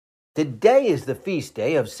Today is the feast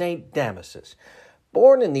day of Saint Damasus.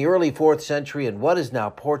 Born in the early 4th century in what is now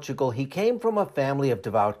Portugal, he came from a family of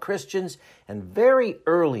devout Christians, and very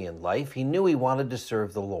early in life he knew he wanted to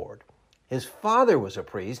serve the Lord. His father was a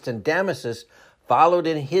priest, and Damasus followed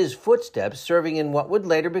in his footsteps, serving in what would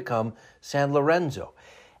later become San Lorenzo.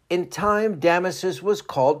 In time, Damasus was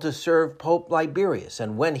called to serve Pope Liberius,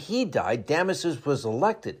 and when he died, Damasus was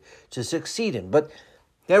elected to succeed him. But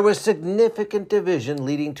there was significant division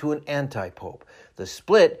leading to an anti-pope. The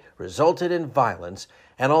split resulted in violence,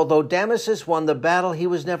 and although Damasus won the battle, he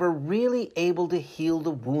was never really able to heal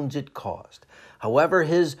the wounds it caused. However,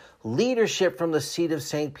 his leadership from the seat of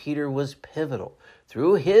St. Peter was pivotal.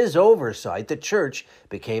 Through his oversight, the Church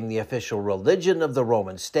became the official religion of the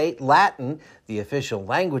Roman state, Latin the official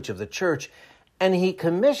language of the Church, and he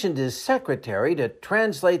commissioned his secretary to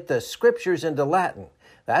translate the scriptures into Latin.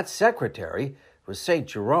 That secretary was St.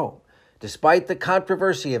 Jerome. Despite the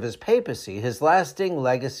controversy of his papacy, his lasting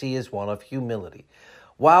legacy is one of humility.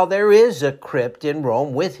 While there is a crypt in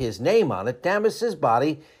Rome with his name on it, Damasus'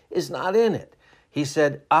 body is not in it. He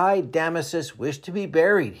said, "I, Damasus, wish to be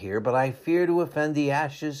buried here, but I fear to offend the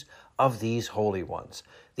ashes of these holy ones."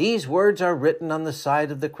 These words are written on the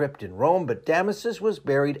side of the crypt in Rome, but Damasus was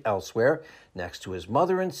buried elsewhere, next to his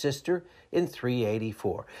mother and sister, in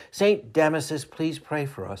 384. St. Damasus, please pray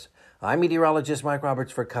for us. I'm meteorologist Mike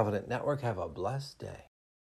Roberts for Covenant Network. Have a blessed day.